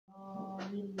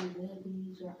الذي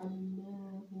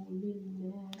جعلناه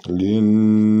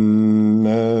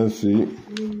للناس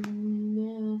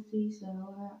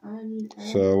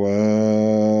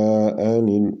سواء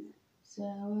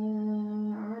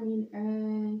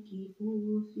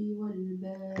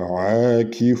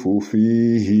عاكف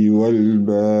فيه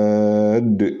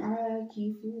والباد.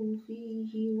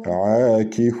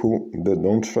 عاكف,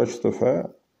 don't stretch the fa.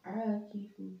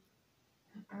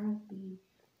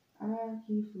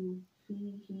 عاكف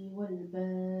فيه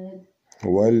والباد.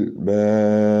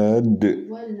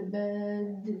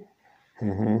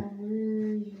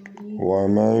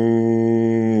 ومن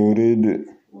يرد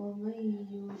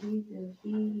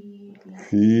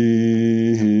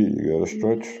فيه, you gotta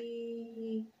stretch,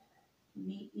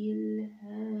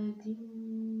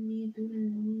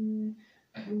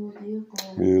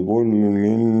 بظلم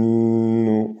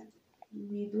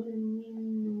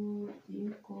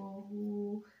نذقه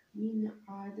من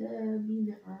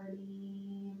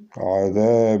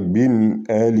عذاب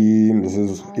أليم. This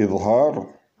is إظهار.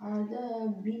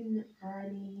 عذاب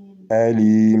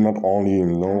أليم, not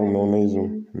أليم. No nasal.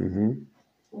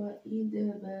 وإذا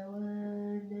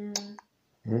بوأنا.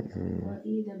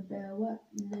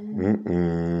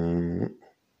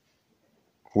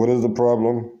 What is the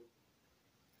problem?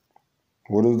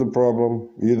 What is the problem?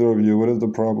 Either of you, what is the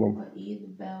problem?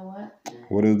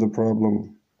 What is the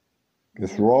problem?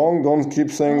 It's wrong. Don't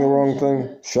keep saying the wrong thing.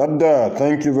 Shadda.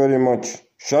 Thank you very much.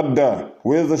 Shadda.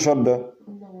 Where's the shadda?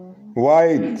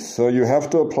 White. So you have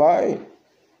to apply.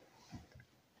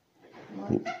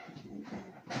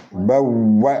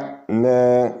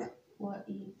 Bawwa'na.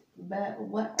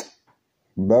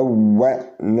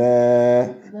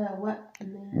 Bawwa'na.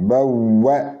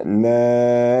 Bawwa'na.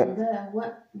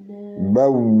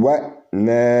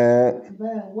 Bawwa'na.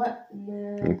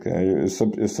 Okay,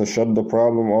 it's a shadda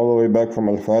problem all the way back from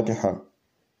Al-Fatiha.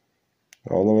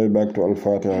 All the way back to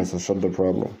Al-Fatiha, it's a shadda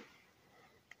problem.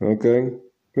 Okay,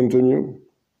 continue.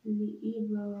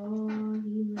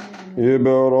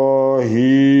 Ibrahim.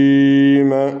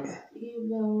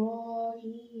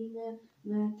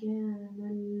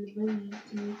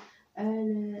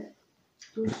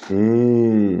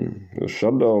 The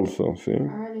shadda also, see?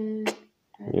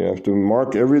 You have to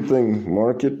mark everything,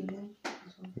 mark it.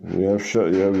 You have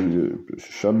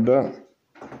shadda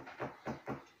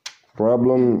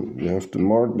problem, you have to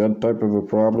mark that type of a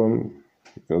problem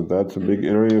because that's a big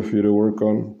area for you to work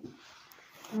on.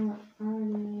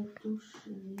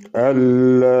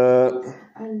 Allah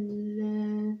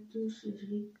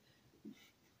tushrik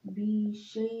bi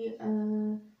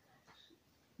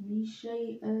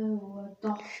shay'a wa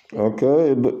tahqir. Okay,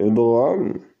 idgham.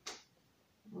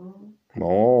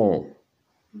 No.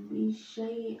 Bi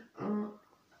shay'a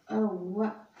أو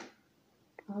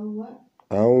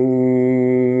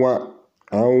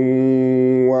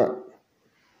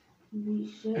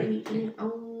بشيء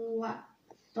أو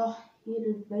طهر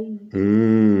بيتي.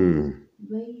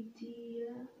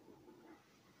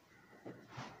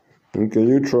 Okay,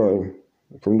 you try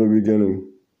from the beginning.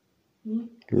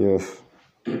 Yes.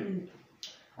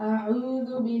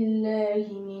 أعوذ بالله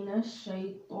من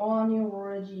الشيطان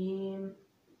الرجيم.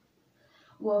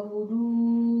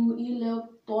 وهدوا إلى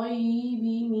الطيب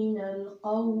من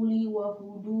القول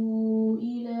وهدوا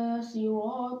إلى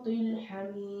صراط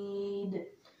الحميد.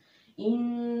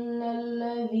 إن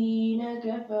الذين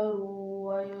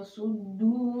كفروا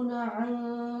ويصدون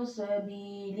عن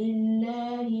سبيل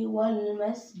الله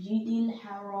والمسجد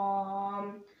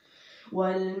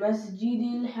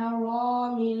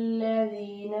الحرام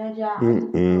الذين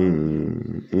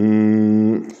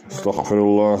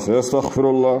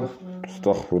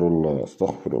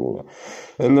Astaghfirullah.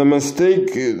 And the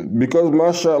mistake, because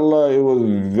mashallah, it was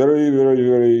very, very,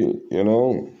 very,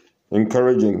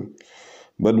 encouraging.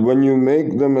 But when you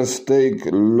make the mistake,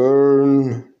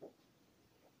 learn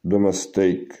the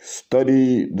mistake,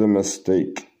 study the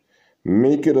mistake.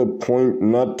 Make it a point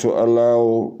not to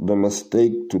allow the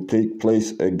mistake to take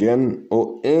place again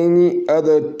or any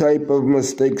other type of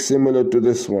mistake similar to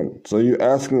this one. So you're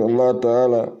asking Allah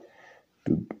Ta'ala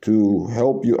to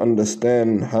help you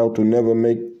understand how to never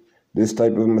make this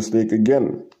type of mistake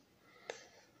again.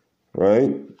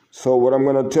 Right? So what I'm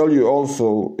going to tell you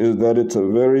also is that it's a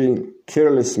very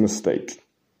careless mistake.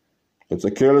 It's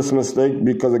a careless mistake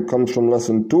because it comes from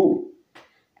lesson 2.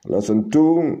 Lesson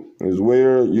 2 is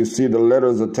where you see the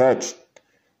letters attached.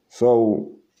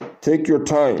 So take your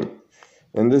time.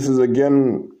 And this is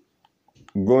again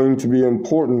going to be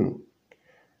important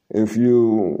if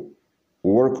you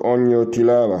work on your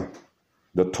tilawa,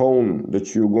 the tone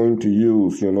that you're going to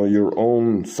use, your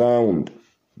own sound,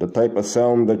 the type of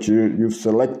sound that you've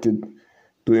selected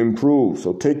to improve.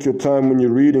 So take your time when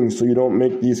you're reading so you don't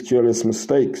make these careless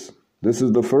mistakes. This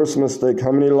is the first mistake.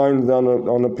 How many lines down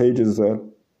on the page is that?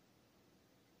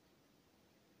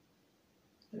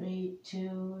 3, 2, and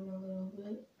a little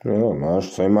bit. Yeah,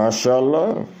 say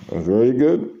mashallah. Very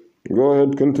good. Go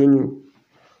ahead, continue.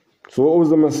 So what was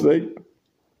the mistake?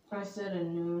 I said a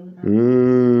noon.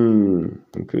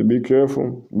 Okay, be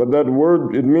careful. But that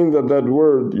word, it means that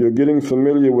word, you're getting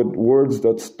familiar with words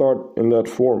that start in that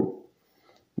form.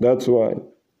 That's why.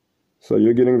 So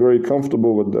you're getting very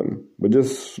comfortable with them. But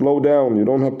just slow down. You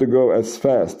don't have to go as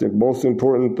fast. The most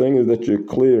important thing is that you're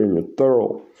clear and you're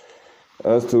thorough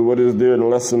as to what is there in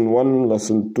lesson 1,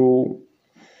 lesson 2,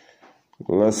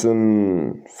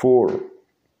 lesson 4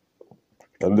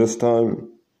 at this time.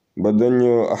 But then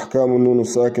your ahkam nun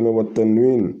sakina wa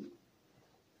tanween.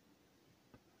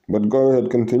 But go ahead,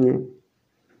 continue.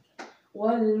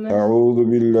 أعوذ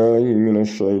بالله من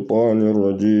الشيطان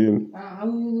الرجيم.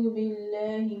 أعوذ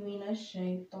بالله من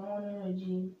الشيطان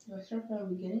الرجيم. Do I start from the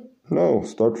beginning? No,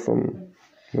 start from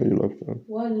where you left off.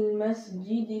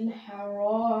 والمسجد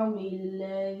الحرام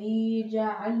الذي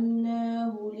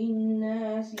جعلناه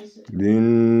للناس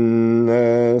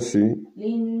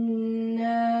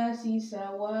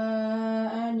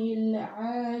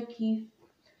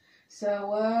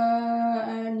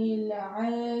سواء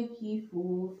العاكف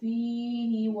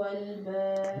فيه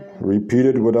والباد. Repeat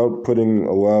it without putting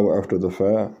a waw after the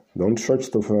fa. Don't stretch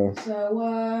the fa.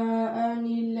 سواء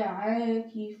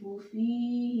العاكف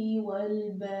فيه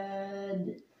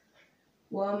والباد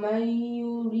ومن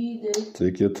يريد.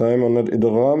 Take your time on that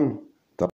idgham.